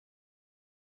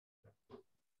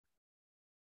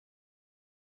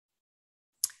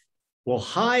Well,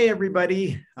 hi,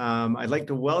 everybody. I'd like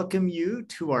to welcome you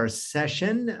to our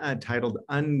session titled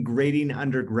Ungrading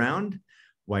Underground,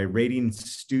 Why Rating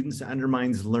Students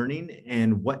Undermines Learning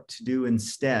and What to Do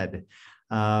Instead.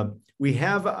 We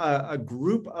have a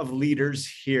group of leaders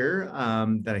here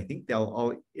that I think they'll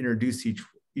all introduce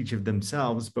each of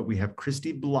themselves, but we have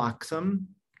Kristy Bloxham,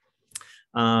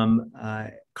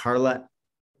 Carla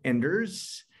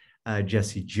Endres,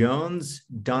 Jesse Jones,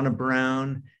 Donna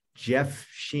Brown, Jeff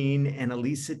Sheen, and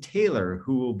Elisa Taylor,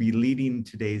 who will be leading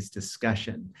today's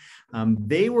discussion.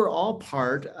 They were all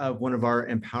part of one of our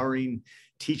Empowering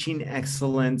Teaching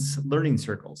Excellence Learning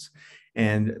Circles.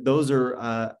 And those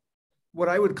are what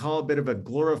I would call a bit of a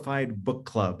glorified book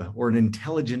club or an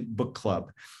intelligent book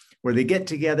club, where they get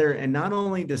together and not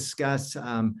only discuss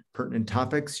pertinent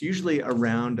topics, usually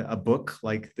around a book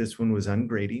like this one was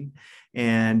Ungrading,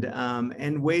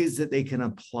 and ways that they can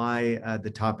apply the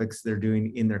topics they're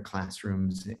doing in their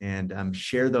classrooms and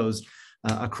share those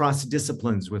across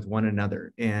disciplines with one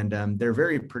another. And they're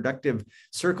very productive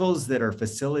circles that are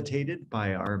facilitated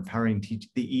by our Empowering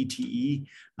the ETE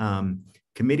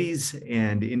committees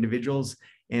and individuals,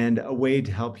 and a way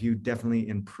to help you definitely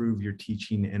improve your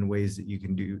teaching and ways that you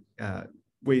can do,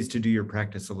 ways to do your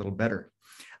practice a little better.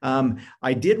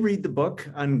 I did read the book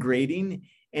Ungrading,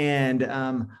 and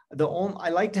I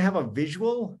like to have a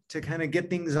visual to kind of get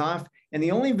things off. And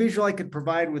the only visual I could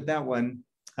provide with that one,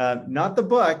 not the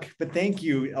book, but thank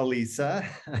you, Elisa,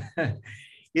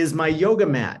 is my yoga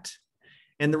mat.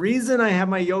 And the reason I have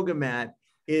my yoga mat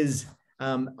is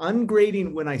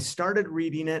Ungrading, when I started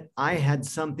reading it, I had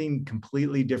something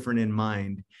completely different in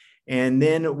mind. And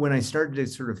then when I started to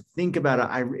sort of think about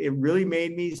it, it really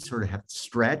made me sort of have to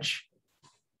stretch,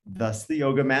 thus the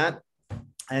yoga mat,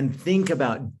 and think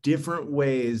about different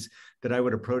ways that I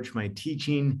would approach my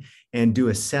teaching and do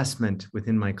assessment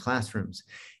within my classrooms.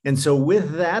 And so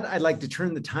with that, I'd like to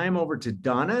turn the time over to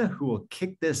Donna, who will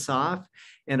kick this off.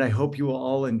 And I hope you will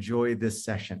all enjoy this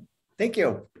session. Thank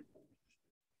you.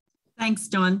 Thanks,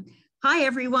 Don. Hi,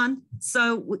 everyone.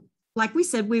 So like we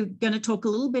said, we're going to talk a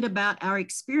little bit about our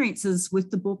experiences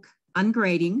with the book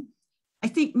Ungrading. I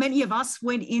think many of us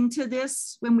went into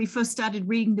this when we first started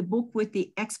reading the book with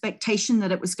the expectation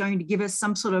that it was going to give us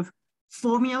some sort of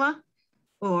formula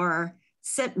or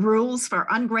set rules for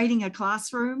ungrading a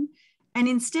classroom. And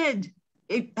instead,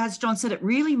 as John said, it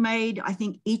really made, I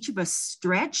think, each of us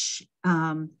stretch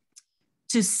to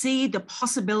see the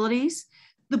possibilities.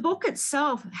 The book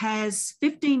itself has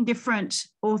 15 different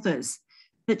authors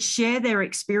that share their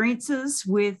experiences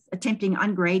with attempting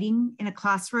ungrading in a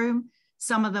classroom.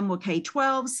 Some of them were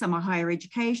K-12, some are higher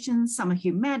education, some are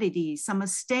humanities, some are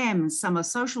STEM, some are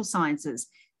social sciences.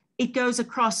 It goes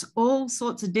across all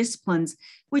sorts of disciplines,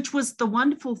 which was the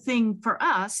wonderful thing for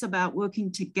us about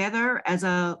working together as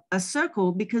a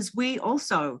circle, because we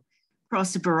also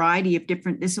crossed a variety of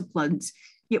different disciplines,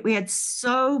 yet we had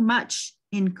so much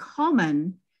in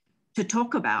common to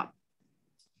talk about.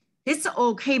 This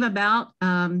all came about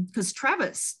because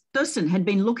Travis Thurston had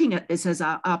been looking at this as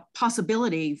a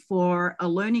possibility for a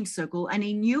learning circle, and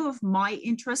he knew of my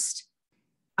interest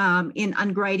in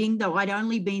ungrading, though I'd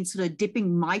only been sort of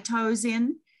dipping my toes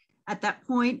in at that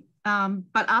point,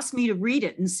 but asked me to read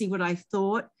it and see what I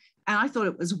thought, and I thought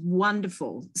it was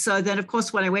wonderful. So then, of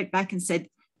course, when I went back and said,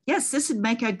 yes, this would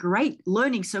make a great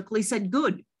learning circle, he said,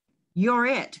 good, you're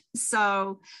it.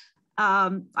 So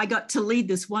I got to lead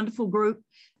this wonderful group.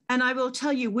 And I will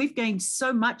tell you, we've gained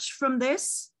so much from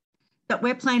this that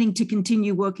we're planning to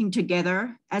continue working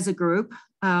together as a group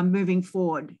moving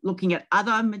forward, looking at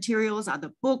other materials,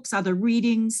 other books, other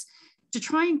readings, to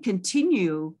try and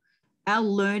continue our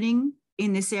learning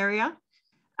in this area.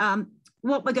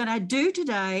 What we're going to do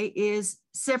today is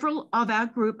several of our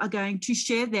group are going to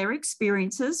share their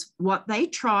experiences, what they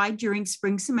tried during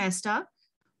spring semester,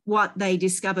 what they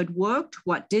discovered worked,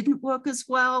 what didn't work as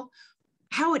well,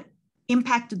 how it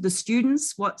impacted the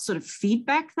students, what sort of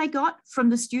feedback they got from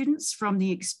the students from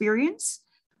the experience.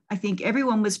 I think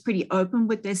everyone was pretty open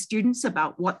with their students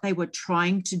about what they were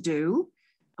trying to do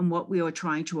and what we were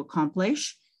trying to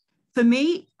accomplish. For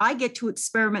me, I get to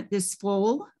experiment this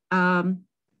fall.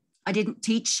 I didn't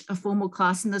teach a formal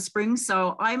class in the spring,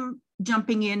 so I'm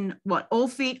jumping in, all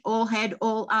feet, all head,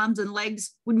 all arms and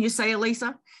legs, wouldn't you say,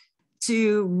 Elisa?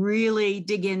 To really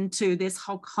dig into this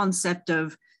whole concept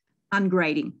of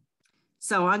ungrading.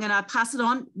 So I'm going to pass it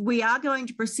on. We are going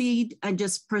to proceed and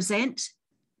just present,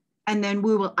 and then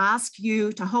we will ask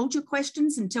you to hold your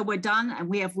questions until we're done, and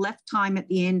we have left time at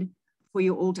the end for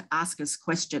you all to ask us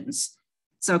questions.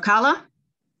 So Carla,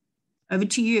 over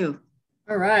to you.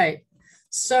 All right.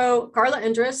 So Carla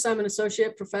Endres, I'm an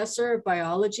associate professor of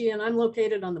biology, and I'm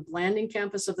located on the Blanding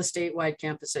campus of the statewide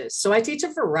campuses. So I teach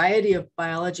a variety of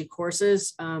biology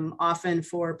courses, often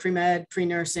for pre-med,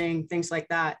 pre-nursing, things like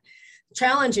that,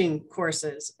 challenging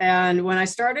courses. And when I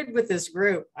started with this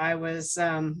group, I was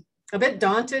a bit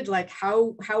daunted, like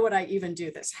how would I even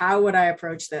do this? How would I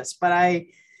approach this? But I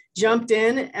jumped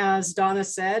in, as Donna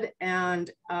said, and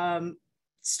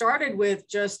started with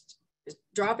just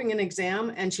dropping an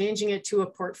exam and changing it to a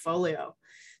portfolio.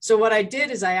 So what I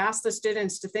did is I asked the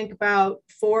students to think about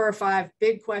 4 or 5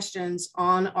 big questions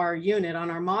on our unit, on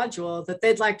our module, that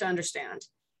they'd like to understand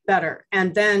better,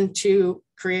 and then to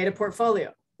create a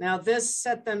portfolio. Now this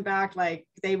set them back, like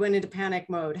they went into panic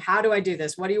mode. How do I do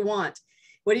this? What do you want?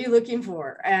 What are you looking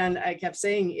for? And I kept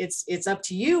saying, it's up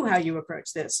to you how you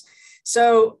approach this.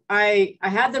 So I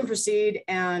had them proceed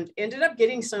and ended up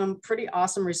getting some pretty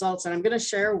awesome results. And I'm going to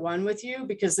share one with you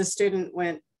because this student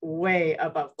went way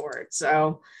above board.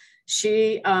 So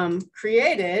she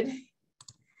created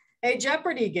a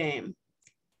Jeopardy game.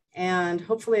 And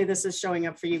hopefully this is showing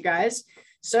up for you guys.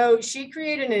 So she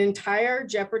created an entire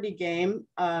Jeopardy game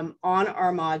on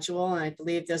our module. And I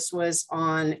believe this was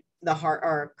on the heart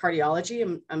or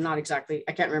cardiology. I'm not exactly,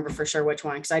 I can't remember for sure which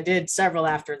one, because I did several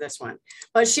after this one.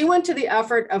 But she went to the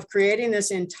effort of creating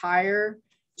this entire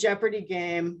Jeopardy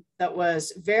game that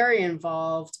was very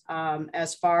involved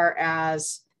as far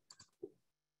as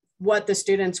what the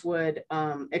students would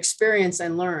experience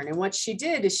and learn. And what she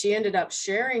did is she ended up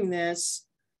sharing this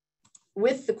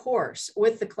with the course,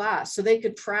 with the class, so they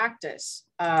could practice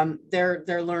their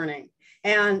learning.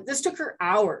 And this took her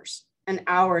hours and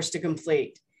hours to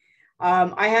complete.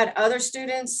 I had other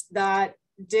students that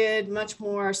did much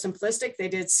more simplistic. They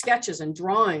did sketches and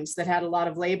drawings that had a lot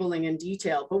of labeling and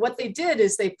detail. But what they did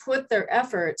is they put their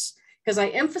efforts, because I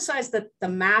emphasize that the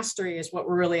mastery is what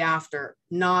we're really after,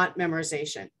 not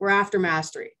memorization. We're after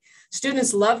mastery.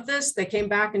 Students loved this. They came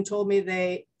back and told me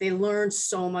they learned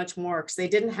so much more because they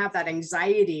didn't have that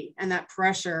anxiety and that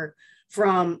pressure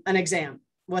from an exam.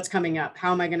 What's coming up?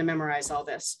 How am I going to memorize all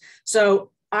this? So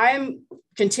I'm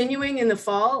continuing in the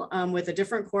fall with a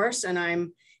different course, and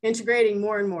I'm integrating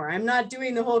more and more. I'm not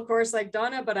doing the whole course like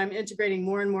Donna, but I'm integrating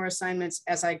more and more assignments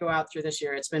as I go out through this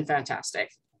year. It's been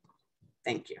fantastic.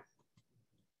 Thank you.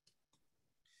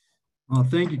 Oh,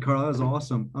 thank you, Carla. That was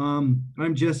awesome.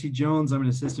 I'm Jesse Jones. I'm an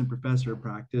assistant professor of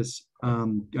practice.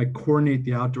 I coordinate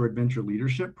the Outdoor Adventure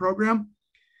Leadership Program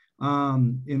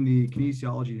in the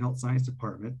Kinesiology and Health Science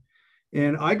Department.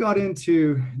 And I got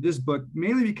into this book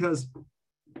mainly because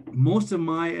most of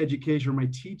my education or my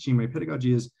teaching, my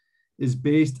pedagogy is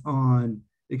based on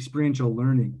experiential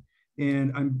learning.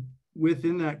 And I'm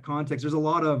within that context, there's a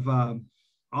lot of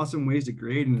awesome ways to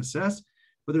grade and assess,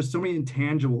 but there's so many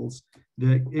intangibles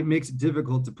that it makes it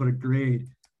difficult to put a grade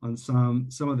on some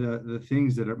of the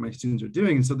things that my students are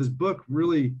doing. And so this book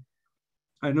really,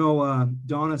 I know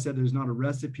Donna said there's not a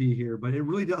recipe here, but it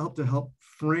really helped to help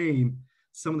frame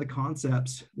some of the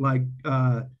concepts like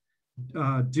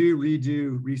do,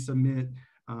 redo, resubmit,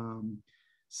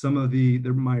 some of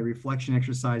my reflection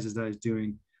exercises that I was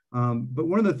doing. But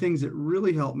one of the things that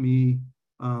really helped me,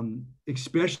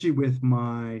 especially with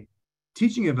my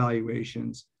teaching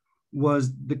evaluations,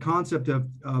 was the concept of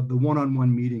the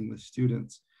one-on-one meeting with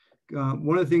students.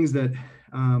 One of the things that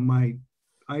my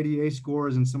IDA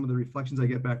scores and some of the reflections I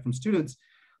get back from students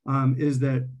is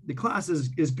that the class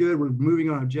is good, we're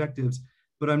moving on objectives,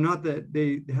 but I'm not that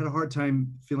they had a hard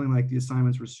time feeling like the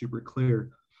assignments were super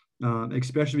clear,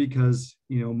 especially because,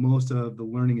 you know, most of the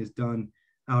learning is done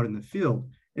out in the field.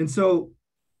 And so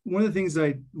one of the things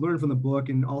I learned from the book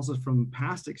and also from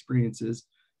past experiences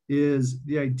is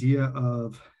the idea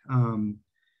of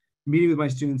meeting with my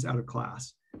students out of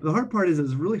class. But the hard part is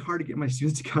it's really hard to get my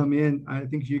students to come in. I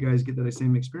think you guys get that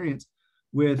same experience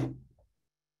with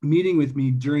meeting with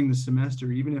me during the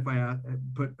semester, even if I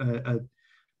put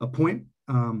a point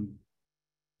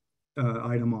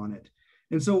item on it.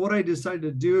 And so what I decided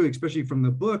to do, especially from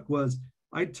the book, was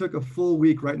I took a full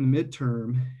week right in the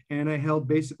midterm and I held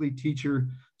basically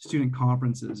teacher-student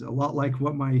conferences, a lot like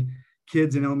what my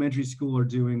kids in elementary school are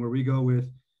doing, where we go with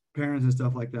parents and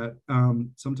stuff like that.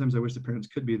 Sometimes I wish the parents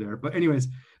could be there. But anyways,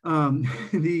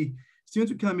 the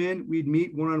students would come in, we'd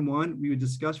meet one-on-one, we would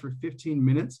discuss for 15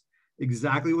 minutes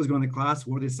exactly what was going to class,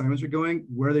 where the assignments were going,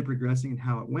 where they're progressing, and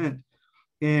how it went.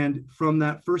 And from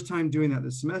that first time doing that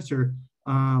this semester,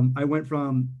 I went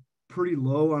from pretty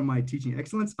low on my teaching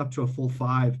excellence up to a full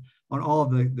 5 on all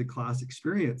of the class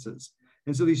experiences.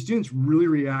 And so these students really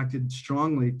reacted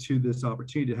strongly to this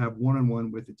opportunity to have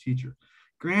one-on-one with the teacher.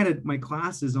 Granted, my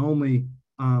class is only,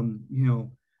 you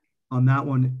know, on that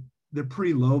one, they're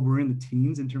pretty low. We're in the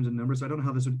teens in terms of numbers. So I don't know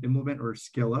how this would implement or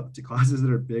scale up to classes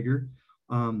that are bigger.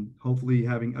 Hopefully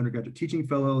having undergraduate teaching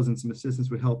fellows and some assistants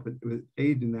would help with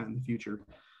aid in that in the future.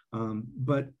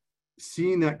 But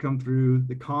seeing that come through,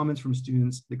 the comments from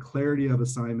students, the clarity of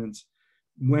assignments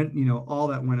went, all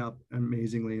that went up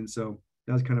amazingly. And so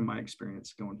that was kind of my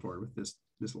experience going forward with this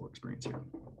little experience here.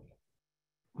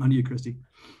 On to you, Kristy.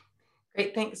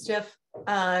 Great, thanks, Jeff.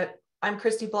 I'm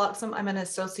Kristy Bloxham. I'm an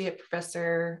associate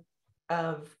professor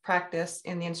of practice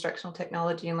in the Instructional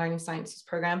Technology and Learning Sciences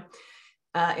program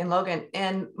in Logan.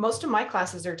 And most of my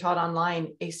classes are taught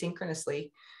online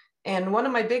asynchronously. And one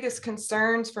of my biggest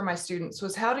concerns for my students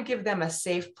was how to give them a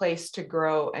safe place to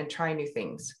grow and try new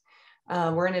things.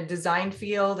 We're in a design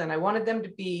field, and I wanted them to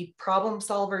be problem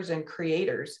solvers and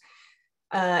creators.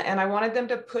 And I wanted them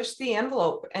to push the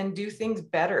envelope and do things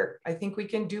better. I think we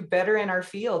can do better in our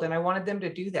field, and I wanted them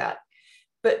to do that.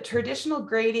 But traditional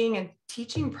grading and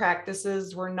teaching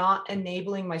practices were not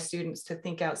enabling my students to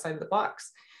think outside of the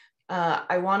box.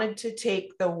 I wanted to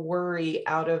take the worry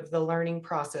out of the learning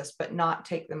process, but not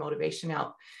take the motivation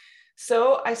out.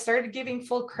 So I started giving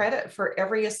full credit for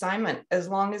every assignment as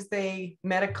long as they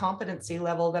met a competency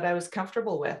level that I was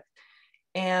comfortable with.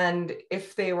 And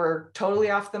if they were totally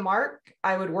off the mark,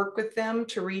 I would work with them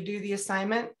to redo the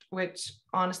assignment, which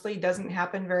honestly doesn't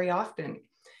happen very often.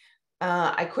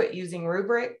 I quit using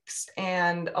rubrics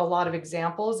and a lot of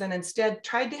examples, and instead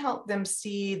tried to help them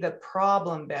see the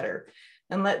problem better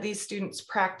and let these students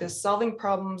practice solving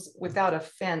problems without a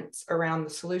fence around the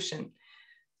solution.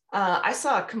 I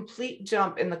saw a complete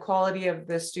jump in the quality of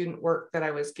the student work that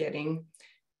I was getting.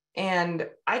 And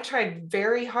I tried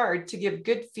very hard to give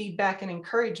good feedback and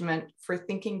encouragement for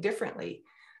thinking differently.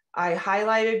 I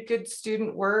highlighted good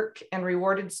student work and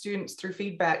rewarded students through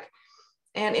feedback.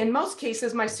 And in most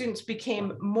cases, my students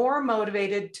became more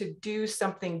motivated to do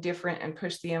something different and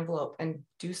push the envelope and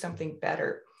do something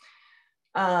better.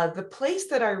 The place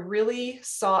that I really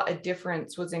saw a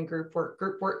difference was in group work.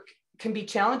 Group work can be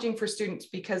challenging for students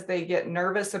because they get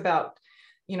nervous about,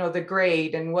 the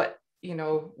grade and what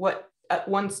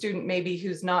one student maybe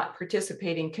who's not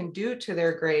participating can do to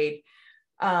their grade.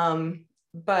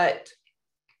 But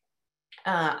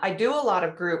I do a lot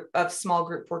of small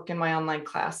group work in my online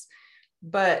class,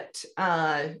 but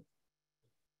from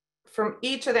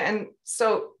each of them, and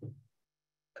so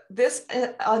this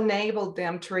enabled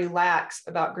them to relax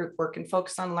about group work and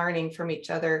focus on learning from each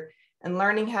other and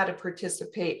learning how to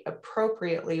participate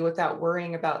appropriately without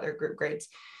worrying about their group grades.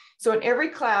 So in every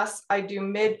class, I do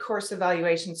mid-course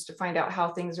evaluations to find out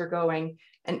how things are going.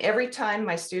 And every time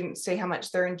my students say how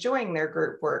much they're enjoying their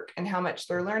group work and how much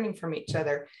they're learning from each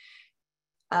other.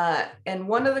 And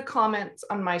one of the comments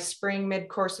on my spring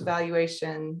mid-course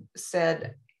evaluation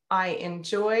said, I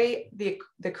enjoy the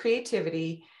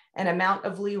creativity and amount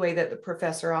of leeway that the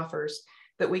professor offers,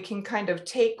 that we can kind of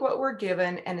take what we're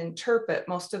given and interpret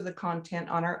most of the content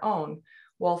on our own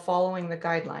while following the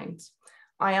guidelines.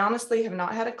 I honestly have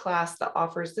not had a class that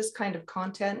offers this kind of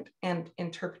content and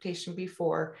interpretation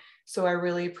before, so I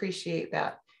really appreciate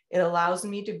that. It allows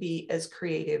me to be as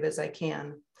creative as I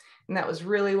can. And that was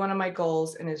really one of my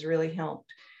goals and has really helped.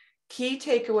 Key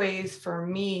takeaways for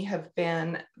me have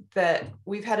been that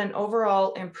we've had an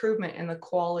overall improvement in the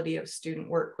quality of student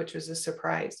work, which was a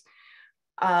surprise.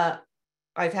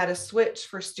 I've had a switch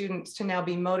for students to now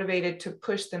be motivated to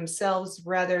push themselves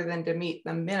rather than to meet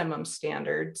the minimum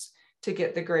standards to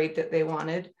get the grade that they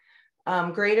wanted.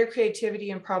 Greater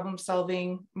creativity and problem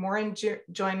solving, more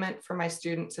enjoyment for my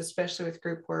students, especially with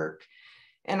group work.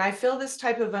 And I feel this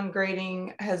type of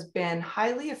ungrading has been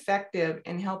highly effective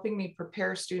in helping me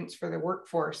prepare students for the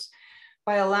workforce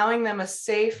by allowing them a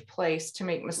safe place to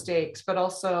make mistakes, but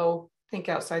also think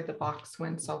outside the box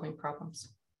when solving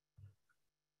problems.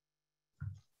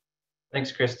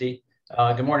 Thanks, Kristy.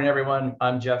 Good morning, everyone.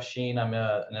 I'm Jeff Sheen. I'm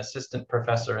an assistant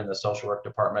professor in the social work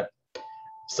department.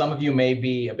 Some of you may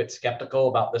be a bit skeptical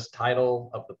about this title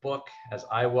of the book, as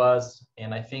I was.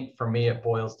 And I think for me, it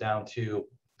boils down to,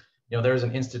 there's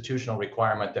an institutional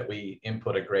requirement that we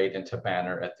input a grade into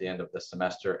Banner at the end of the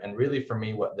semester. And really for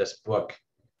me, what this book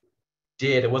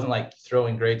did, it wasn't like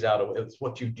throwing grades out. It's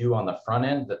what you do on the front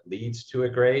end that leads to a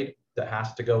grade that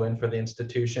has to go in for the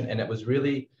institution. And it was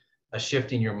really a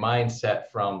shift in your mindset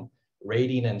from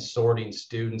rating and sorting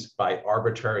students by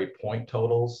arbitrary point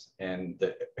totals and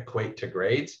that equate to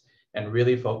grades, and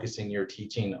really focusing your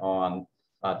teaching on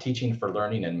teaching for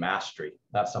learning and mastery.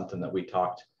 That's something that we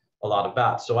talked a lot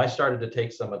about. So I started to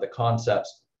take some of the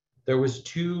concepts. There was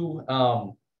two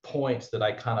points that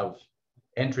I kind of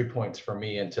entry points for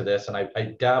me into this, and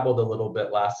I dabbled a little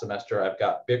bit last semester. I've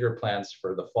got bigger plans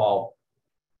for the fall.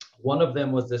 One of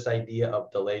them was this idea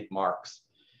of delayed marks,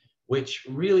 which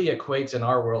really equates in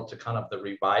our world to kind of the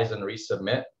revise and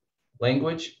resubmit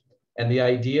language. And the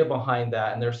idea behind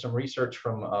that, and there's some research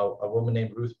from a woman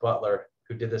named Ruth Butler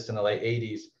who did this in the late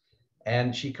 80s,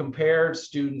 and she compared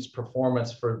students'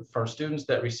 performance for students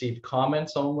that received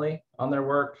comments only on their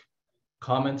work,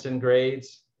 comments and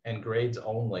grades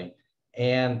only.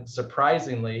 And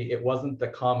surprisingly, it wasn't the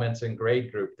comments and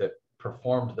grade group that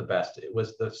performed the best. It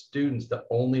was the students that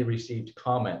only received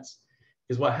comments.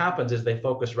 Because what happens is they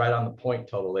focus right on the point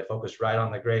total, they focus right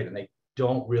on the grade, and they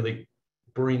don't really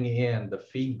bring in the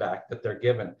feedback that they're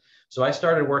given. So I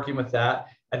started working with that.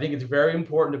 I think it's very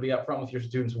important to be upfront with your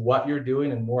students what you're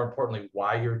doing, and more importantly,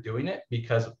 why you're doing it,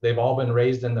 because they've all been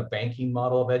raised in the banking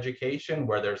model of education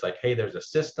where there's like, hey, there's a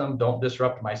system, don't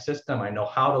disrupt my system. I know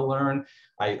how to learn.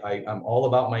 I'm all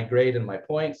about my grade and my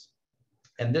points.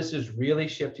 And this is really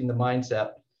shifting the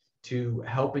mindset to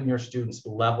helping your students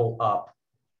level up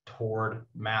toward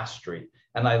mastery.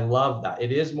 And I love that.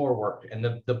 It is more work. And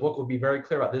the book will be very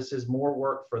clear about this is more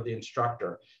work for the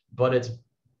instructor, but it's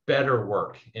better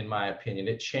work, in my opinion.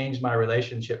 It changed my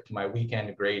relationship to my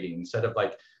weekend grading. Instead of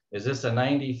like, is this a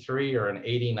 93 or an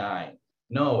 89?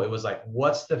 No, it was like,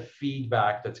 what's the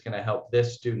feedback that's going to help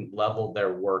this student level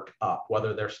their work up,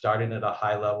 whether they're starting at a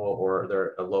high level or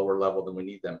they're a lower level than we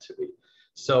need them to be.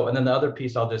 So, and then the other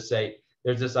piece I'll just say,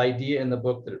 there's this idea in the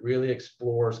book that it really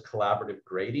explores collaborative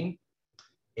grading.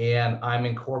 And I'm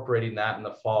incorporating that in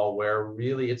the fall, where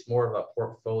really it's more of a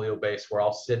portfolio base where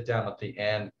I'll sit down at the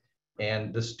end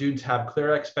and the students have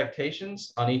clear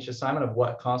expectations on each assignment of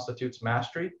what constitutes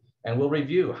mastery. And we'll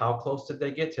review how close did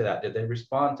they get to that? Did they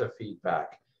respond to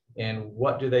feedback? And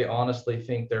what do they honestly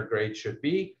think their grade should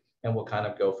be? And we'll kind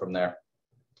of go from there.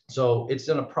 So it's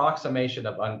an approximation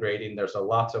of ungrading. There's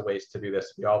lots of ways to do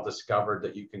this. We all discovered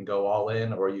that you can go all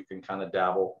in or you can kind of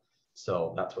dabble.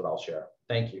 So that's what I'll share.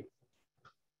 Thank you.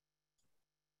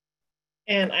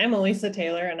 And I'm Elisa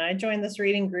Taylor, and I joined this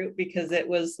reading group because it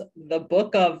was the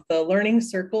book of the learning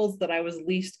circles that I was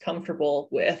least comfortable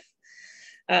with.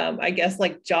 I guess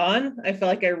like John, I feel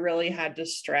like I really had to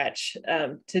stretch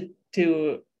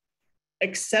to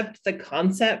accept the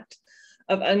concept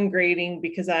of ungrading,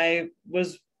 because I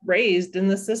was raised in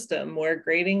the system where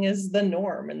grading is the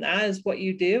norm and that is what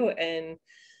you do. And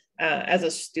as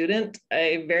a student,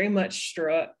 I very much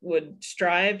would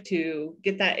strive to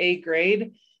get that A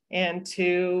grade and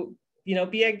to,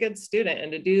 be a good student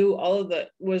and to do all of that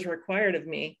was required of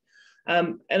me.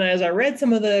 And as I read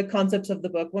some of the concepts of the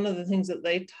book, one of the things that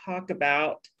they talk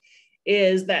about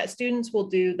is that students will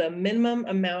do the minimum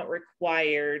amount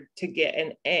required to get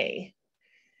an A.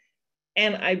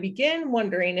 And I began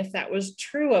wondering if that was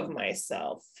true of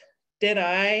myself. Did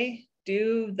I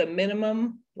do the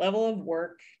minimum level of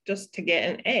work just to get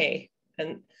an A?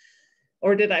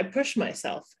 Or did I push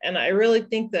myself? And I really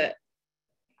think that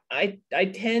I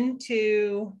tend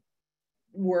to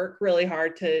work really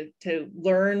hard to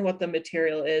learn what the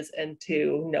material is and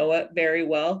to know it very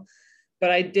well.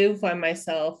 But I do find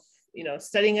myself,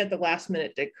 studying at the last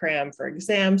minute to cram for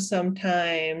exams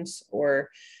sometimes, or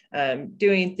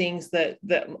doing things that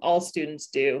all students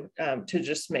do to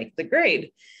just make the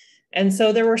grade. And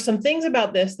so there were some things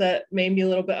about this that made me a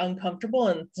little bit uncomfortable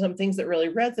and some things that really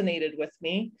resonated with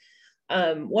me.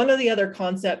 One of the other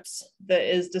concepts that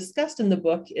is discussed in the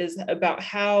book is about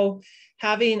how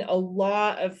having a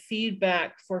lot of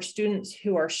feedback for students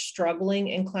who are struggling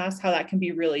in class, how that can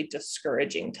be really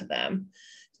discouraging to them,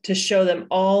 to show them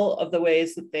all of the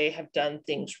ways that they have done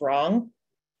things wrong.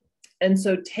 And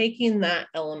so taking that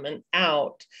element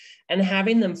out and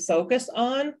having them focus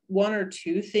on one or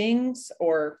two things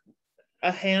or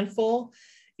a handful,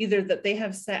 either that they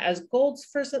have set as goals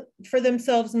for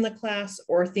themselves in the class,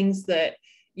 or things that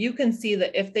you can see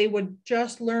that if they would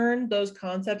just learn those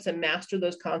concepts and master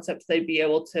those concepts, they'd be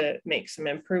able to make some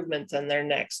improvements in their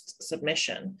next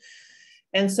submission.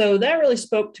 And so that really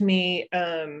spoke to me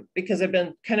because I've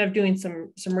been kind of doing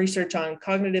some research on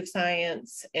cognitive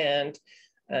science and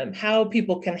how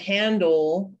people can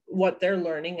handle what they're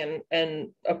learning and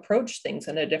approach things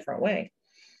in a different way.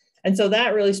 And so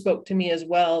that really spoke to me as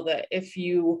well, that if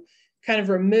you kind of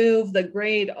remove the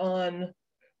grade on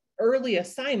early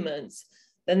assignments,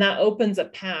 then that opens a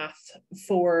path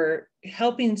for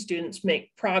helping students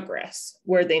make progress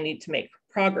where they need to make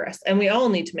progress. And we all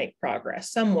need to make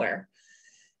progress somewhere.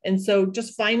 And so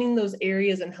just finding those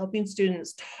areas and helping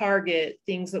students target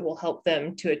things that will help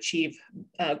them to achieve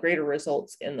greater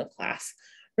results in the class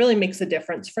really makes a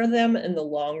difference for them in the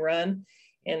long run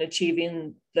and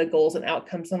achieving the goals and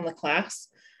outcomes in the class.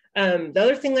 The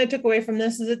other thing that I took away from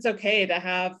this is it's okay to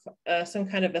have some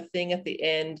kind of a thing at the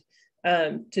end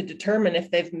to determine if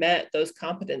they've met those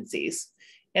competencies.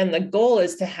 And the goal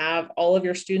is to have all of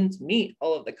your students meet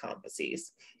all of the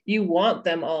competencies. You want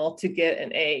them all to get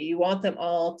an A. You want them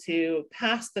all to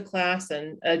pass the class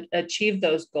and achieve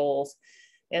those goals.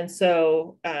 And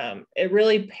so it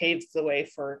really paves the way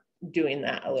for doing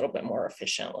that a little bit more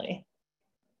efficiently.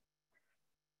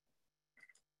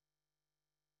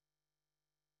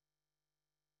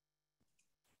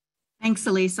 Thanks,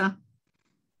 Elisa.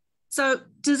 So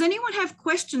does anyone have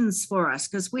questions for us?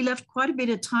 Because we left quite a bit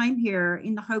of time here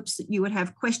in the hopes that you would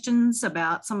have questions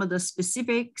about some of the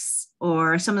specifics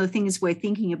or some of the things we're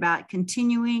thinking about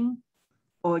continuing,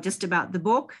 or just about the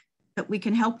book that we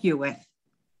can help you with.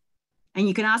 And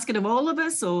you can ask it of all of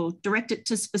us or direct it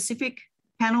to specific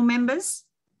panel members.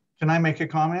 Can I make a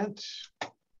comment?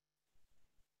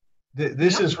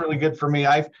 This is really good for me.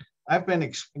 I've been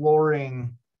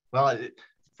exploring, well,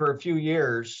 for a few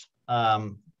years,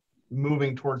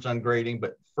 moving towards ungrading,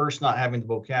 but first not having the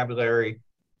vocabulary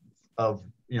of,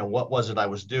 what was it I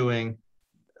was doing,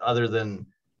 other than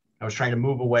I was trying to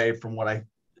move away from what I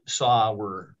saw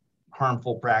were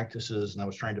harmful practices, and I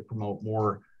was trying to promote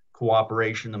more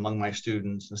cooperation among my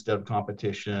students instead of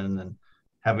competition, and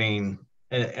having,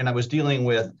 and I was dealing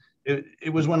with,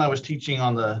 it was when I was teaching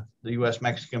on the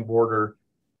US-Mexican border,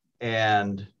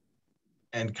 and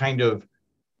kind of,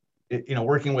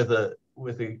 working with a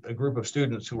group of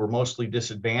students who were mostly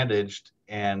disadvantaged,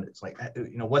 and it's like,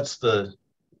 what's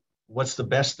the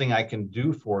best thing I can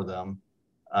do for them,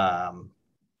 and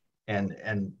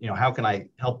how can I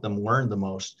help them learn the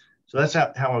most? So that's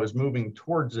how I was moving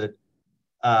towards it,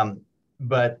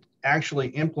 but actually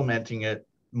implementing it,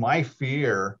 my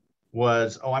fear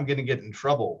was, I'm going to get in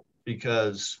trouble,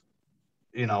 because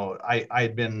I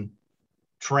had been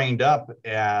trained up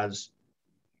as,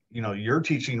 you're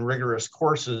teaching rigorous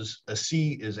courses, a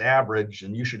C is average,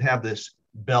 and you should have this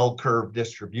bell curve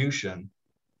distribution.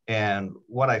 And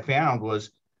what I found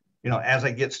was, as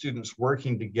I get students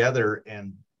working together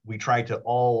and we try to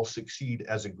all succeed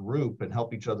as a group and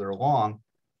help each other along,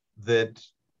 that,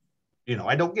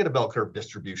 I don't get a bell curve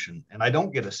distribution and I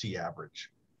don't get a C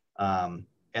average. And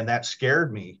that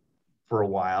scared me for a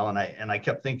while. And I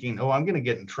kept thinking, I'm going to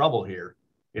get in trouble here,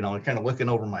 and kind of looking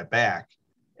over my back.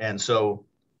 And so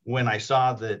when I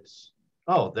saw that,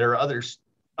 there are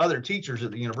other teachers at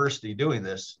the university doing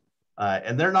this,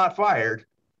 and they're not fired,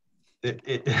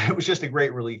 it was just a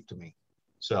great relief to me.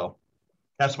 So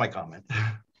that's my comment.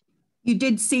 You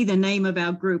did see the name of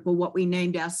our group, or what we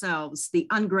named ourselves, the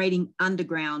Ungrading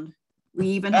Underground. We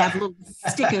even have little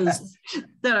stickers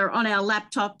that are on our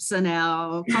laptops and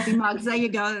our coffee mugs. There you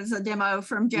go. There's a demo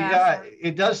from Jeff. Yeah,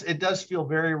 it does feel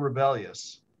very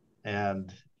rebellious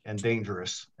and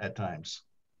dangerous at times.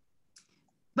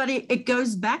 But it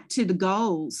goes back to the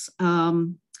goals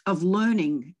of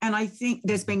learning. And I think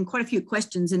there's been quite a few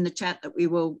questions in the chat that we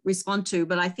will respond to,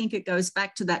 but I think it goes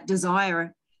back to that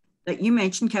desire that you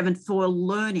mentioned, Kevin, for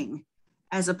learning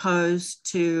as opposed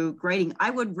to grading. I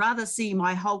would rather see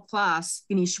my whole class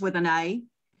finish with an A,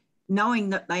 knowing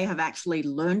that they have actually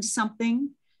learned something,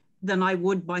 than I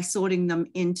would by sorting them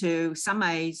into some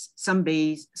A's, some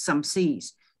B's, some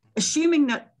C's. Assuming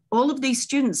that all of these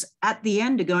students at the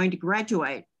end are going to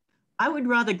graduate, I would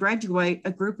rather graduate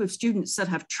a group of students that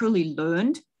have truly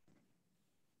learned,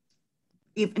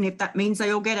 even if that means they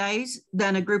all get A's,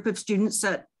 than a group of students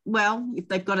that, well, if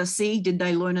they've got a C, did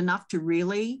they learn enough to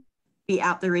really be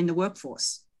out there in the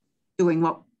workforce doing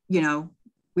what,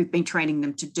 we've been training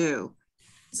them to do?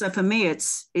 So for me,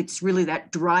 it's really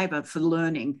that driver for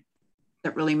learning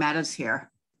that really matters here.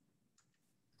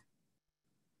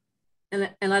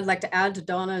 And I'd like to add to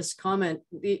Donna's comment,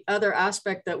 the other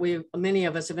aspect that many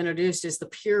of us have introduced is the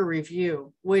peer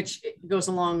review, which goes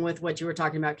along with what you were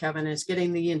talking about, Kevin, is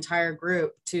getting the entire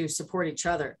group to support each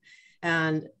other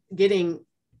and getting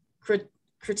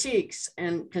critiques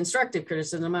and constructive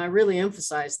criticism. I really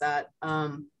emphasize that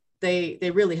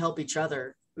they really help each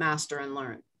other master and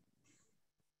learn.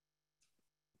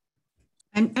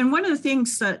 And one of the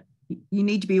things that you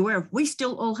need to be aware of, we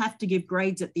still all have to give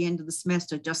grades at the end of the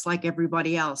semester, just like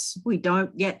everybody else. We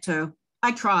don't get to,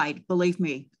 I tried, believe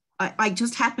me. I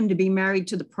just happened to be married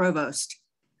to the provost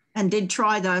and did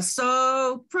try those.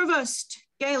 So Provost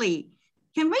Gailey,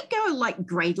 can we go like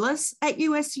gradeless at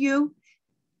USU?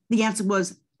 The answer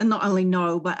was not only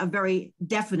no, but a very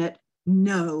definite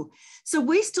no. So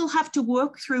we still have to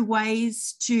work through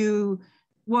ways to,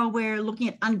 while we're looking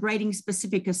at ungrading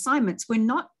specific assignments, we're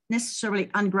not necessarily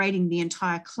ungrading the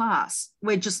entire class.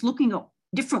 We're just looking at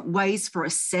different ways for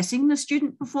assessing the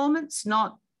student performance,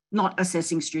 not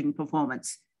assessing student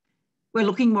performance. We're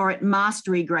looking more at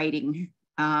mastery grading,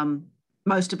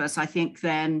 most of us, I think,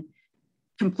 than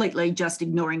completely just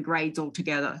ignoring grades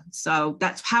altogether. So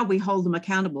that's how we hold them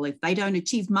accountable. If they don't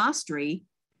achieve mastery,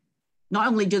 not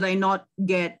only do they not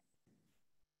get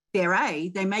their A,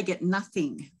 they may get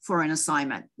nothing for an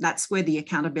assignment. That's where the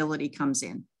accountability comes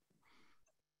in.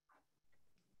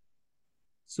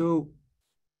 So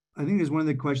I think there's one of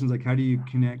the questions, like, how do you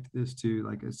connect this to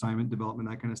like assignment development,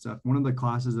 that kind of stuff? One of the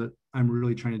classes that I'm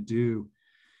really trying to do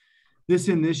this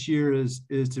year is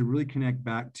to really connect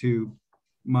back to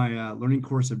my learning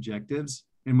course objectives.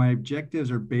 And my objectives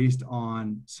are based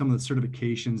on some of the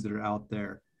certifications that are out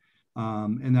there.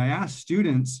 And I asked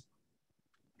students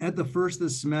at the first of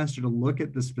the semester to look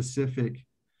at the specific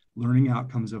learning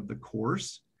outcomes of the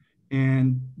course.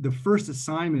 And the first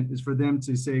assignment is for them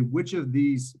to say which of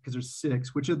these, because there's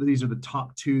 6, which of these are the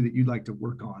top 2 that you'd like to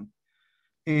work on.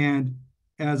 And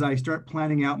as I start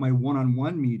planning out my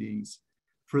one-on-one meetings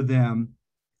for them,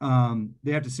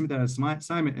 they have to submit that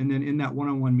assignment. And then in that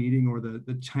one-on-one meeting or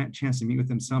the chance to meet with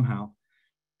them somehow,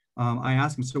 I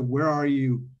ask them, so where are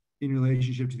you in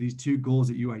relationship to these 2 goals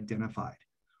that you identified?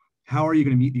 How are you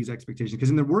going to meet these expectations?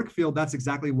 Because in the work field, that's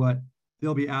exactly what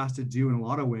they'll be asked to do in a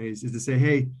lot of ways, is to say,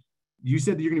 hey, you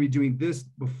said that you're going to be doing this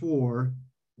before.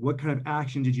 What kind of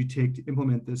action did you take to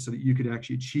implement this so that you could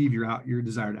actually achieve your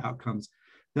desired outcomes?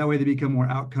 That way they become more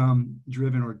outcome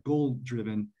driven or goal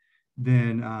driven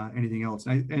than anything else.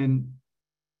 And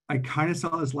I kind of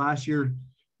saw this last year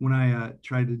when I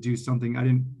tried to do something I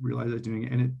didn't realize I was doing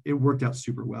it, and it worked out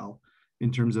super well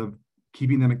in terms of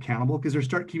keeping them accountable, because they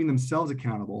start keeping themselves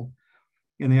accountable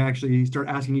and they actually start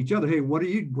asking each other, hey, what are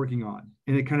you working on?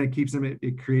 And it kind of keeps them,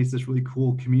 it creates this really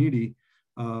cool community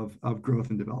of growth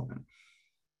and development.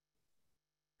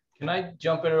 Can I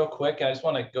jump in real quick? I just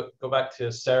want to go back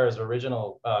to Sarah's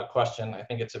original question. I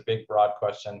think it's a big, broad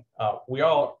question.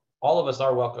 All of us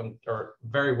are welcome or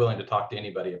very willing to talk to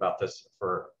anybody about this.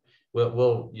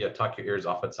 We'll talk your ears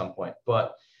off at some point.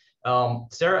 But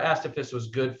Sarah asked if this was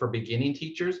good for beginning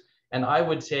teachers. And I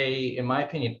would say, in my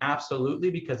opinion,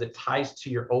 absolutely, because it ties to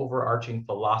your overarching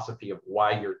philosophy of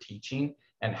why you're teaching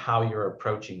and how you're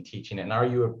approaching teaching. And are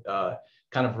you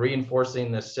kind of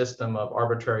reinforcing the system of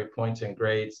arbitrary points and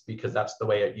grades because that's the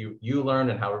way you learn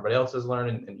and how everybody else is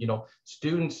learning? And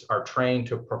students are trained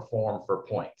to perform for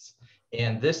points.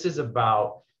 And this is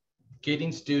about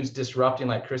getting students disrupting,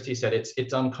 like Kristy said,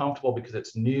 it's uncomfortable because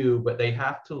it's new, but they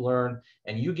have to learn,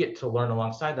 and you get to learn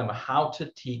alongside them how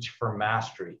to teach for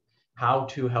mastery, how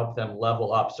to help them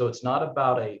level up. So it's not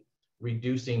about a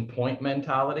reducing point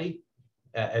mentality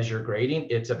as you're grading.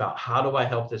 It's about how do I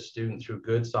help this student through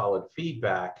good, solid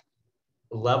feedback,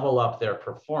 level up their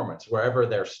performance wherever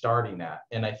they're starting at.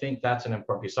 And I think that's an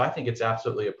important piece. So I think it's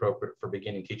absolutely appropriate for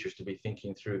beginning teachers to be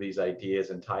thinking through these ideas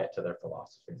and tie it to their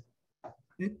philosophy.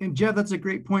 And Jeff, that's a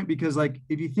great point, because like,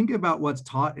 if you think about what's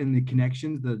taught in the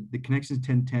Connections, the Connections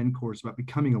 1010 course about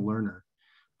becoming a learner,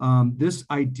 this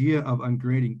idea of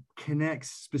ungrading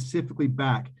connects specifically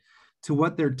back to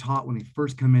what they're taught when they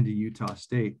first come into Utah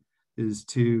State, is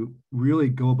to really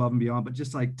go above and beyond, but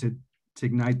just like to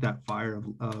ignite that fire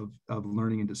of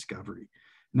learning and discovery.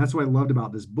 And that's what I loved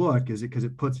about this book, is because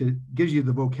it gives you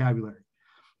the vocabulary,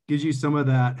 gives you some of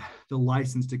that, the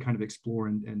license to kind of explore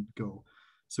and go.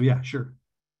 So yeah, sure.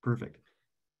 Perfect.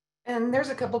 And there's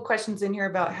a couple questions in here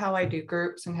about how I do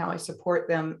groups and how I support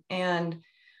them. And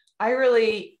I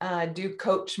really do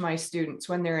coach my students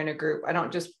when they're in a group. I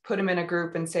don't just put them in a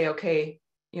group and say, okay,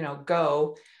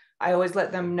 go. I always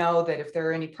let them know that if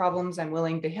there are any problems, I'm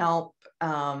willing to help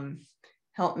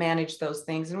manage those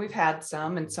things. And we've had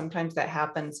some, and sometimes that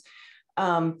happens.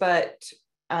 But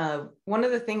one of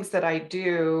the things that I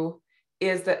do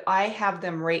is that I have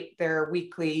them rate their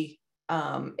weekly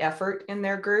effort in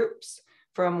their groups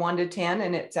from 1 to 10,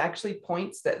 and it's actually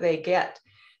points that they get.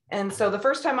 And so the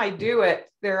first time I do it,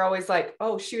 they're always like,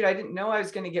 oh shoot, I didn't know I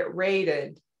was going to get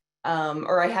rated,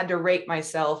 or I had to rate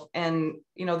myself. And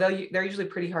they're usually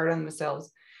pretty hard on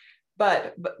themselves.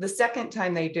 But the second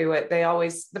time they do it,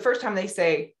 the first time they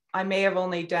say, I may have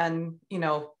only done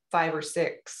 5 or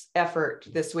 6 effort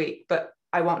this week, but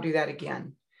I won't do that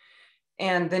again.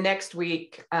 And the next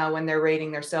week, when they're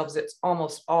rating themselves, it's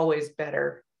almost always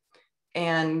better.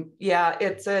 And yeah,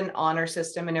 it's an honor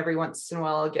system. And every once in a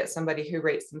while, I'll get somebody who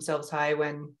rates themselves high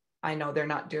when I know they're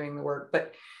not doing the work.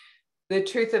 But the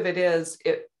truth of it is,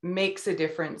 it makes a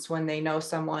difference when they know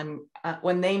someone,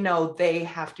 when they know they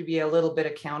have to be a little bit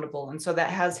accountable. And so that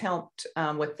has helped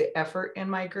with the effort in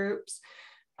my groups.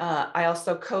 I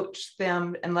also coach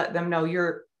them and let them know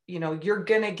you're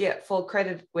going to get full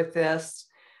credit with this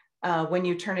when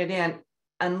you turn it in,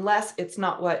 unless it's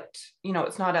not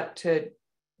it's not up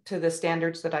to the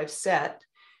standards that I've set.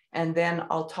 and then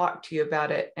I'll talk to you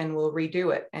about it and we'll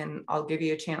redo it, and I'll give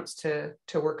you a chance to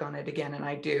work on it again. And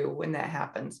I do when that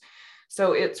happens.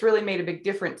 So it's really made a big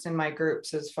difference in my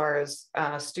groups as far as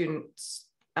students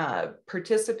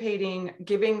participating,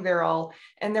 giving their all,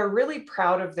 and they're really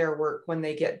proud of their work when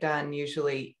they get done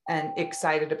usually, and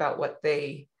excited about what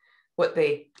they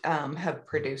have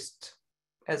produced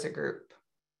as a group.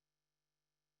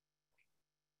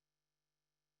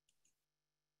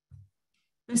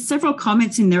 There's several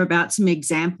comments in there about some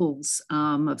examples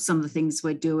of some of the things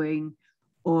we're doing,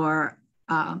 or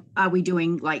are we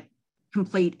doing like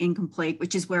complete, incomplete,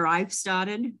 which is where I've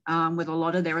started with a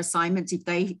lot of their assignments. If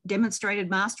they demonstrated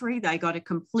mastery, they got a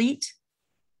complete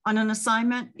on an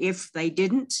assignment. If they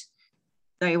didn't,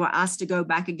 they were asked to go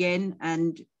back again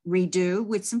and redo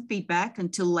with some feedback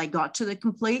until they got to the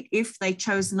complete. If they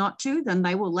chose not to, then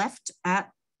they were left at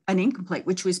an incomplete,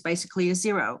 which was basically a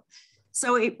 0.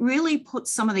 So it really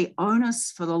puts some of the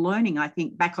onus for the learning, I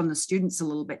think, back on the students a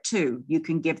little bit too. You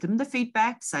can give them the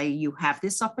feedback, say you have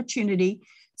this opportunity.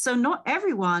 So not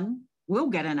everyone will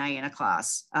get an A in a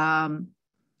class. Some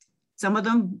of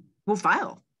them will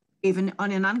fail, even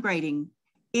on an ungrading,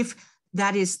 if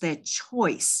that is their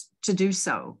choice to do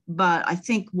so. But I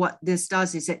think what this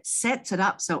does is it sets it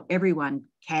up so everyone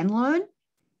can learn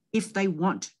if they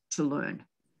want to learn,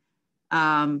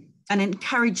 and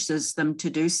encourages them to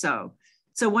do so.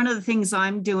 So one of the things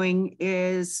I'm doing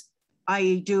is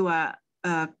I do a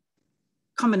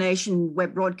combination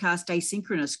web broadcast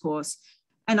asynchronous course,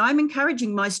 and I'm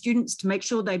encouraging my students to make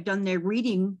sure they've done their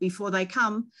reading before they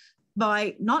come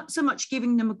by not so much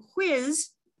giving them a quiz,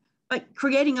 but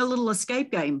creating a little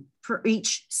escape game for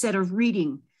each set of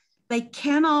reading. They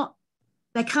can't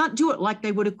do it like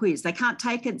they would a quiz. They can't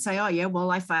take it and say, oh yeah,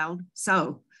 well, I failed.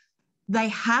 So they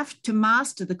have to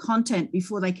master the content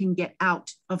before they can get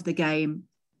out of the game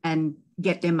and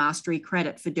get their mastery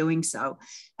credit for doing so.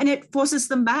 And it forces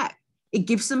them back. It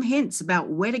gives them hints about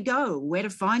where to go, where to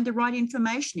find the right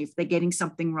information if they're getting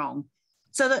something wrong.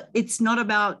 So that it's not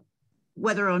about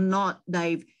whether or not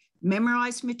they've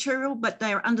memorized material, but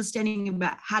they're understanding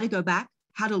about how to go back,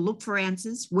 how to look for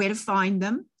answers, where to find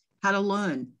them, how to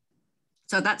learn.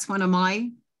 So that's one of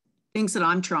my things that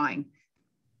I'm trying,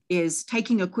 is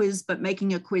taking a quiz, but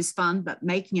making a quiz fun, but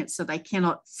making it so they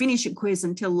cannot finish a quiz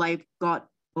until they've got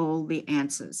all the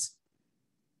answers.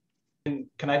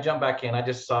 Can I jump back in? I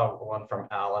just saw one from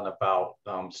Alan about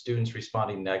students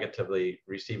responding negatively,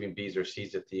 receiving B's or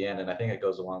C's at the end. And I think it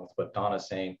goes along with what Donna's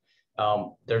saying.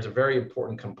 There's a very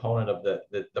important component of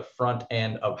the front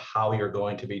end of how you're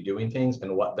going to be doing things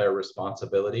and what their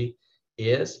responsibility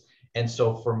is. And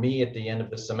so for me, at the end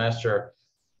of the semester,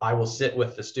 I will sit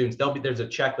with the students. There's a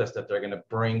checklist that they're going to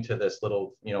bring to this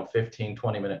little, 15,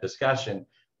 20-minute discussion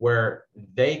where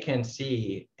they can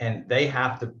see, and they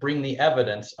have to bring the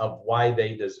evidence of why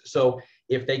they do. So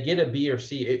if they get a B or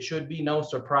C, it should be no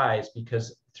surprise,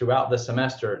 because throughout the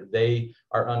semester, they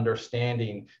are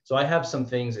understanding. So I have some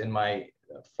things in my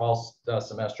fall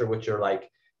semester, which are like,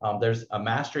 there's a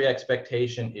mastery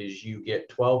expectation is you get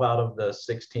 12 out of the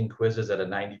 16 quizzes at a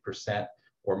 90%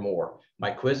 or more.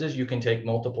 My quizzes, you can take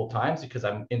multiple times because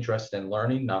I'm interested in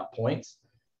learning, not points.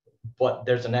 But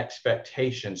there's an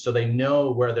expectation, so they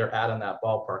know where they're at in that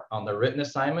ballpark. On the written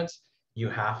assignments, you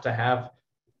have to have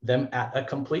them at a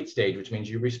complete stage, which means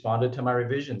you responded to my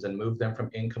revisions and moved them from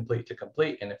incomplete to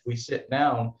complete. And if we sit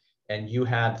down and you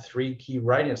had 3 key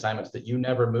writing assignments that you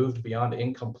never moved beyond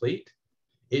incomplete,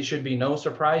 it should be no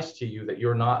surprise to you that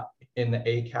you're not in the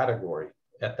A category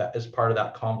at that as part of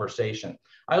that conversation.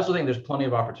 I also think there's plenty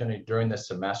of opportunity during this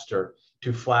semester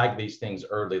to flag these things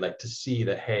early, like to see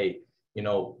that, hey,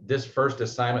 this first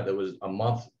assignment that was a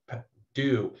month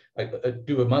due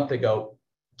a month ago,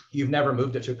 you've never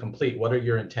moved it to complete. What are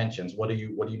your intentions? What do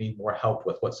you need more help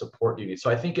with? What support do you need? So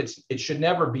I think it should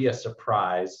never be a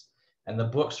surprise. And the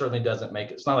book certainly doesn't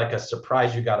make it. It's not like a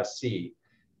surprise you got to see.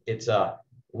 It's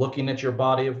looking at your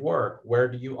body of work. Where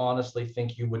do you honestly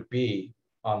think you would be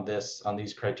on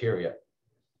these criteria?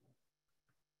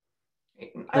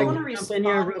 I want to jump in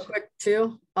here real quick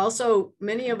too. Also,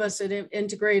 many of us had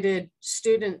integrated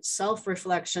student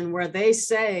self-reflection where they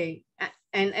say,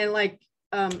 and like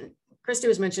Kristy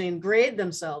was mentioning, grade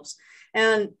themselves.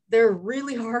 And they're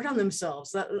really hard on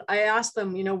themselves. I asked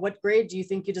them, what grade do you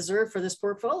think you deserve for this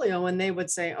portfolio? And they would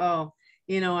say, oh,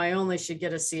 I only should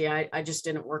get a C. I just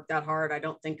didn't work that hard. I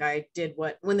don't think I did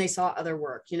when they saw other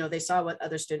work, they saw what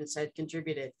other students had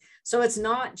contributed. So it's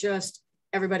not just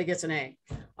everybody gets an A,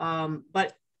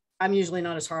 but I'm usually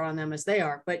not as hard on them as they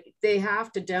are, but they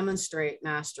have to demonstrate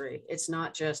mastery. It's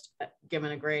not just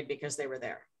given a grade because they were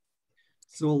there.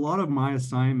 So a lot of my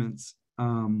assignments,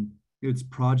 it's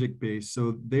project-based.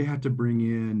 So they have to bring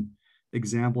in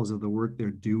examples of the work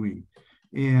they're doing.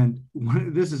 And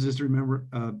this is just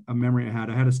a memory I had.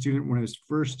 I had a student when I was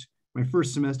my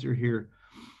first semester here.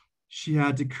 She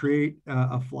had to create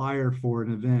a flyer for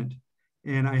an event,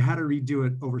 and I had to redo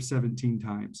it over 17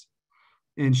 times.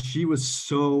 And she was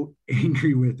so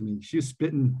angry with me. She was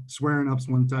spitting, swearing up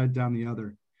one side down the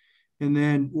other. And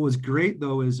then what was great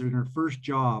though is in her first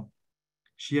job,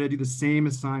 she had to do the same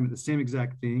assignment, the same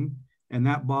exact thing. And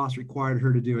that boss required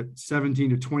her to do it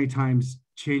 17 to 20 times,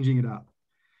 changing it up.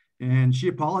 And she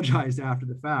apologized after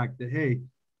the fact that, hey,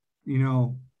 you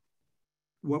know,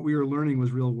 what we were learning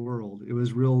was real world. It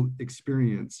was real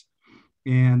experience.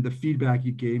 And the feedback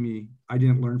you gave me, I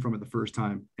didn't learn from it the first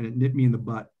time. And it nipped me in the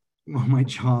butt on my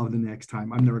job the next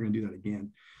time. I'm never going to do that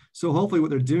again. So hopefully what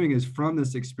they're doing is from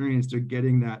this experience, they're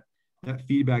getting that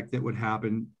feedback that would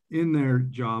happen in their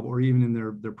job or even in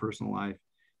their personal life.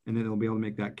 And then they'll be able to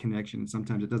make that connection. And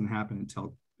sometimes it doesn't happen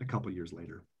until a couple of years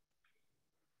later.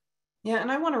 Yeah,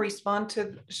 and I want to respond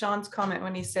to Sean's comment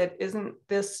when he said, isn't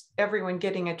this everyone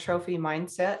getting a trophy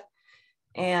mindset?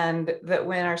 And that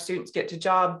when our students get to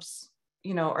jobs,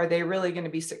 you know, are they really going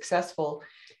to be successful?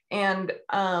 And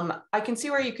I can see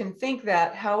where you can think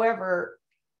that. However,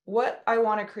 what I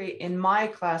want to create in my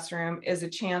classroom is a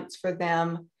chance for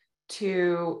them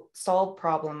to solve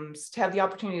problems, to have the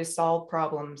opportunity to solve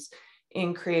problems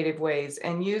in creative ways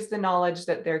and use the knowledge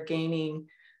that they're gaining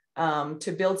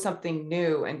to build something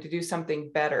new and to do something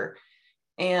better.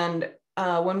 And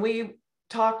when we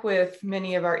talk with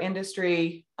many of our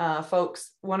industry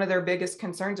folks, one of their biggest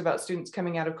concerns about students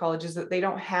coming out of college is that they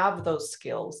don't have those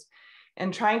skills.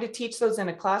 And trying to teach those in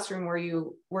a classroom where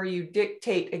you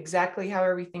dictate exactly how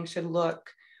everything should look,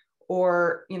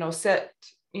 or set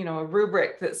a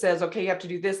rubric that says, okay, you have to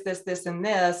do this, this, this, and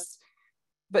this,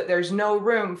 but there's no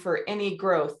room for any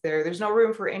growth there. There's no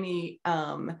room for any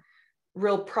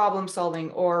real problem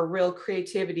solving or real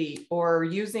creativity or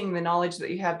using the knowledge that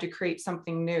you have to create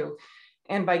something new.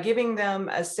 And by giving them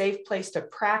a safe place to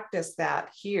practice that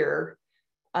here,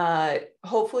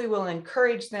 hopefully we'll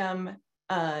encourage them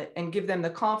and give them the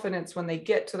confidence when they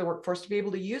get to the workforce to be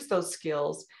able to use those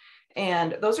skills.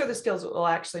 And those are the skills that will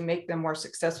actually make them more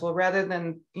successful rather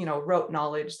than, rote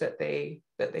knowledge that they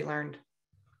learned.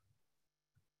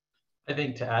 I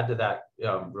think to add to that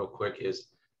real quick is,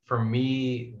 for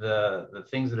me, the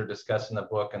things that are discussed in the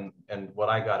book and what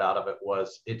I got out of it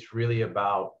was, it's really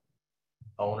about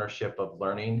ownership of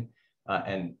learning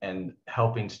and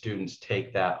helping students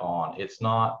take that on. It's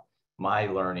not my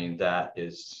learning that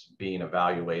is being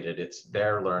evaluated, it's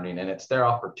their learning, and it's their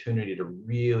opportunity to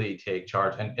really take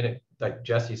charge. And it, like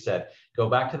Jesse said, go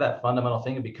back to that fundamental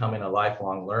thing of becoming a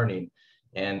lifelong learning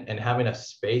and having a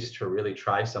space to really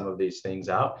try some of these things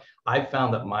out. I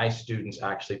found that my students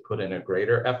actually put in a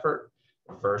greater effort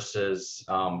versus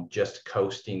just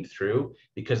coasting through,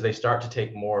 because they start to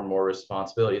take more and more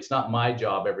responsibility. It's not my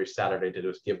job every Saturday to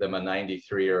just give them a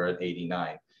 93 or an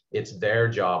 89. It's their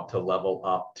job to level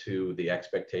up to the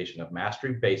expectation of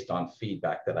mastery based on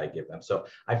feedback that I give them. So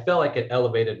I felt like it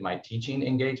elevated my teaching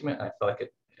engagement. I felt like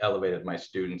it elevated my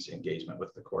students' engagement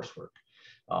with the coursework.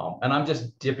 And I'm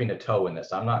just dipping a toe in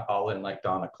this. I'm not all in like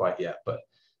Donna quite yet, but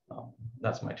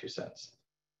that's my 2 cents.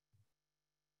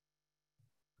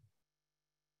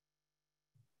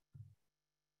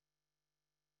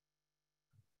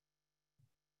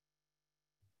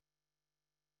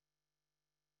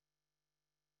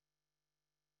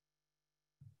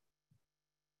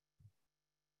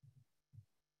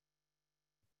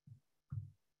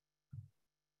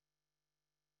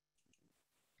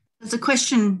 There's a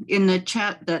question in the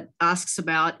chat that asks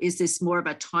about, is this more of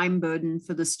a time burden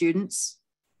for the students?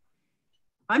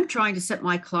 I'm trying to set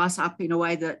my class up in a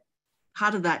way that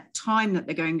part of that time that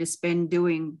they're going to spend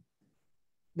doing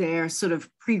their sort of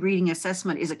pre-reading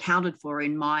assessment is accounted for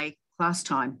in my class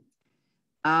time.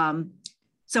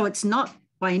 So it's not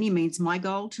by any means my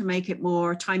goal to make it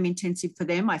more time intensive for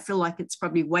them. I feel like it's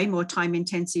probably way more time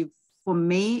intensive for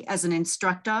me as an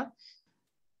instructor.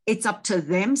 It's up to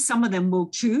them. Some of them will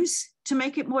choose to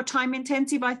make it more time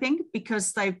intensive, I think,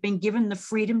 because they've been given the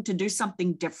freedom to do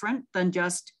something different than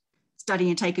just study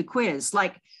and take a quiz.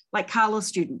 Like Carla's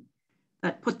student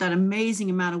that put that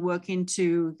amazing amount of work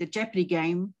into the Jeopardy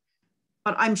game.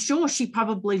 But I'm sure she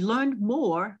probably learned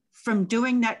more from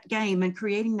doing that game and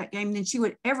creating that game than she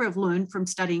would ever have learned from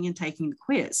studying and taking the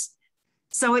quiz.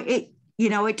 So it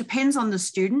depends on the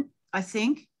student, I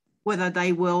think, whether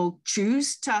they will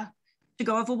choose to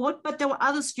go overboard. But there were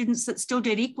other students that still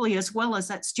did equally as well as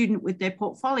that student with their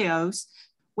portfolios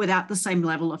without the same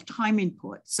level of time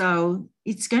input. So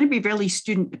it's going to be really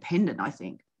student dependent, I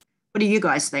think. What do you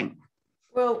guys think?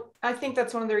 Well, I think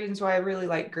that's one of the reasons why I really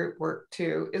like group work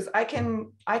too, is I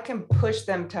can push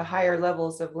them to higher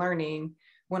levels of learning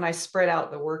when I spread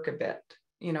out the work a bit,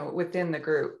 within the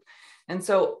group. And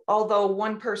so although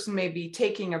one person may be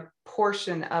taking a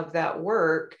portion of that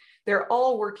work, they're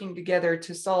all working together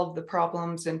to solve the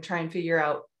problems and try and figure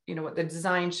out, what the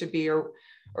design should be, or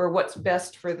what's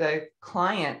best for the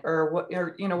client, or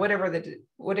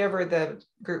whatever the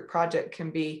group project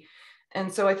can be.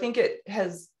 And so I think it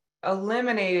has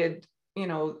eliminated,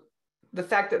 the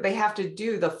fact that they have to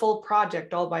do the full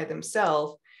project all by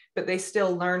themselves, but they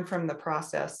still learn from the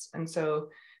process. And so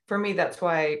for me, that's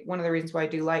why one of the reasons why I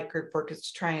do like group work is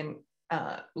to try and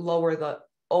lower the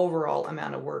overall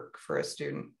amount of work for a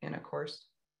student in a course.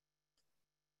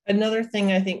 Another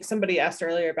thing, I think somebody asked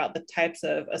earlier about the types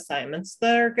of assignments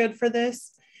that are good for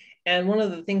this. And one of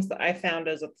the things that I found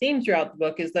as a theme throughout the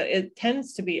book is that it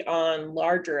tends to be on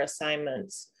larger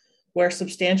assignments where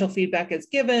substantial feedback is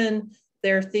given.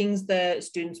 There are things that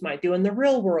students might do in the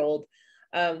real world.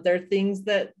 There are things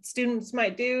that students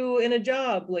might do in a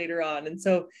job later on. And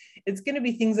so it's going to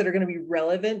be things that are going to be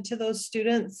relevant to those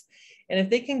students. And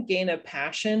if they can gain a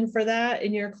passion for that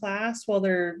in your class while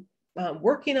they're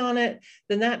working on it,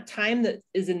 then that time that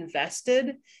is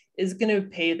invested is going to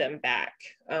pay them back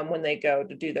when they go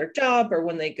to do their job or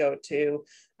when they go to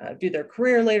do their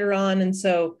career later on. And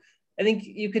so I think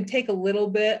you can take a little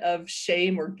bit of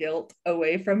shame or guilt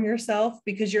away from yourself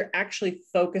because you're actually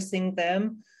focusing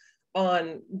them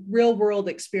on real world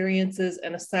experiences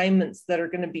and assignments that are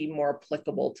going to be more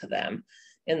applicable to them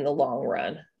in the long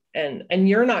run. And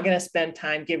you're not going to spend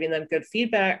time giving them good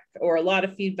feedback or a lot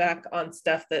of feedback on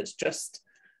stuff that's just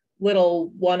little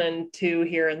 1 and 2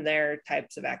 here and there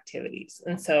types of activities.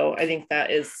 And so I think that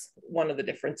is one of the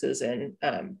differences in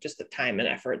just the time and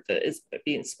effort that is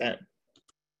being spent.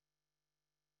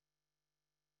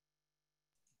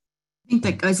 I think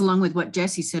that goes along with what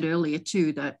Jesse said earlier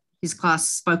too, that his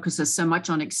class focuses so much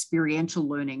on experiential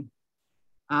learning.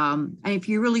 And if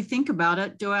you really think about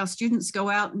it, do our students go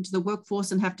out into the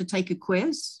workforce and have to take a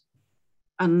quiz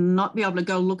and not be able to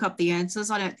go look up the answers?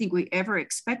 I don't think we ever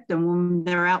expect them when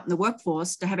they're out in the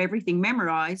workforce to have everything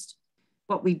memorized.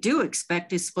 What we do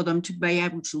expect is for them to be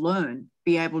able to learn,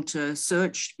 be able to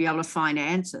search, be able to find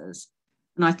answers.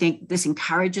 And I think this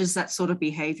encourages that sort of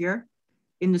behavior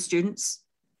in the students.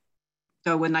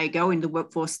 So when they go in the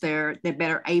workforce, they're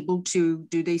better able to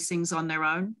do these things on their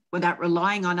own without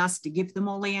relying on us to give them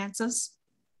all the answers.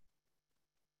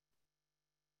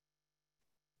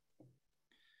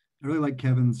 I really like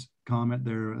Kevin's comment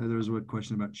there. There was a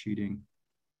question about cheating.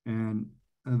 And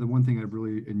the one thing I've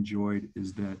really enjoyed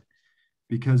is that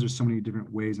because there's so many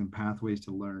different ways and pathways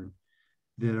to learn,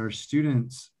 that our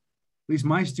students, at least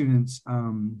my students,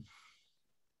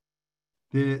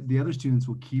 the other students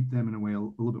will keep them in a way a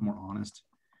little bit more honest.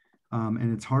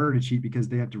 And it's harder to cheat because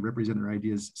they have to represent their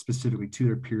ideas specifically to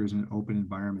their peers in an open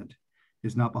environment.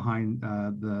 It's not behind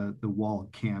the wall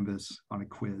of canvas on a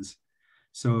quiz.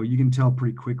 So you can tell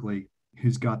pretty quickly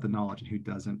who's got the knowledge and who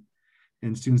doesn't.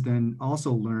 And students then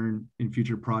also learn in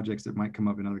future projects that might come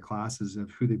up in other classes of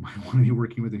who they might want to be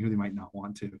working with and who they might not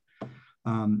want to.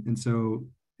 And so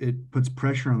it puts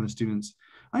pressure on the students,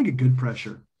 I think a good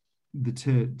pressure,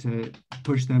 to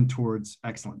push them towards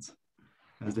excellence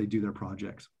as they do their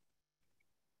projects.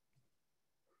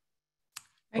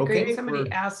 I agree. Okay,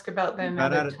 Somebody asked about the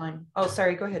amount of time. Oh,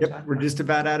 sorry. Go ahead, John. We're just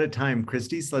about out of time,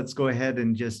 Kristy. So let's go ahead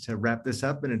and just wrap this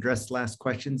up and address the last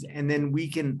questions. And then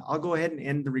I'll go ahead and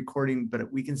end the recording,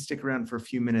 but we can stick around for a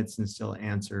few minutes and still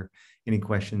answer any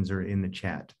questions or in the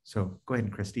chat. So go ahead,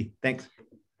 Kristy. Thanks.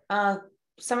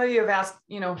 Some of you have asked,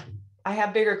 I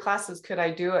have bigger classes. Could I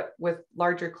do it with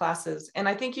larger classes? And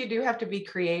I think you do have to be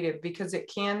creative because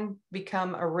it can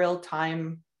become a real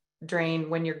time drain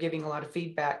when you're giving a lot of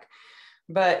feedback.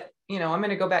 But, I'm going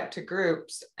to go back to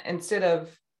groups instead of,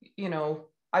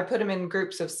 I put them in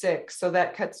groups of 6. So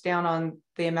that cuts down on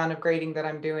the amount of grading that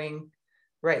I'm doing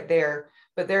right there.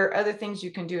 But there are other things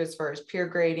you can do as far as peer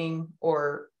grading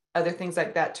or other things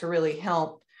like that to really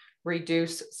help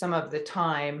reduce some of the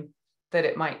time that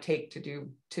it might take to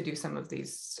do some of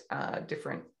these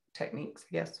different techniques.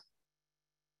 Yes.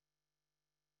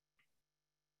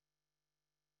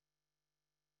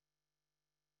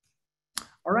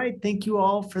 All right, thank you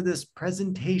all for this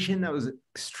presentation. That was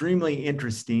extremely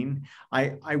interesting.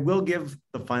 I will give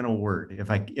the final word,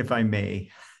 if I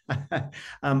may.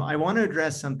 I want to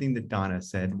address something that Donna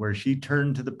said, where she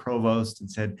turned to the provost and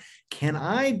said, can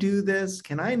I do this?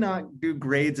 Can I not do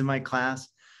grades in my class?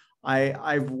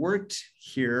 I've worked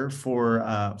here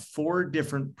for 4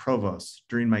 different provosts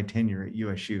during my tenure at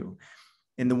USU.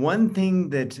 And the one thing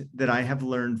that I have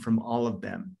learned from all of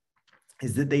them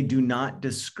is that they do not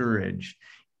discourage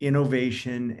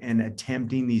innovation and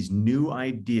attempting these new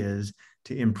ideas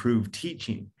to improve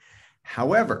teaching.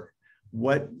 However,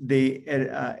 what they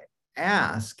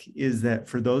ask is that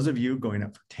for those of you going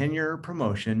up for tenure or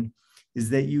promotion, is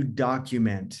that you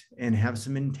document and have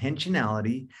some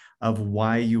intentionality of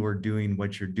why you are doing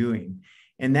what you're doing.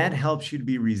 And that helps you to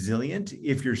be resilient.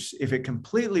 If it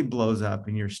completely blows up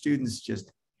and your students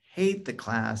just hate the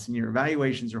class and your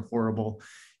evaluations are horrible,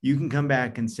 you can come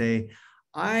back and say,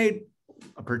 I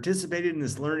participated in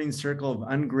this learning circle of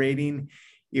ungrading.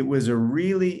 It was a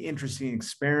really interesting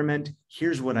experiment.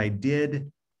 Here's what I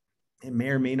did. It may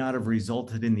or may not have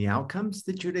resulted in the outcomes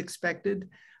that you'd expected,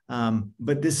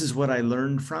 but this is what I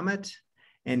learned from it.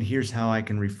 And here's how I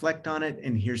can reflect on it.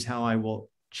 And here's how I will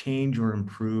change or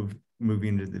improve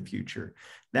moving into the future.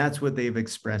 That's what they've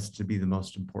expressed to be the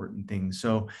most important thing.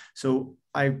 So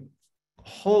I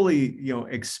wholly,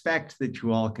 expect that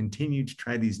you all continue to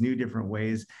try these new different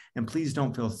ways, and please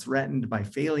don't feel threatened by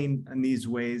failing in these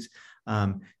ways.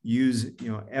 Use,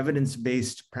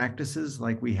 evidence-based practices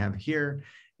like we have here.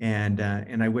 And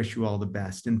I wish you all the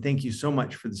best. And thank you so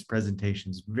much for this presentation.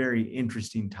 It's a very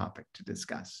interesting topic to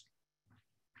discuss.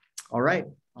 All right,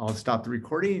 I'll stop the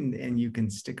recording and you can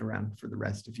stick around for the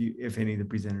rest if any of the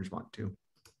presenters want to.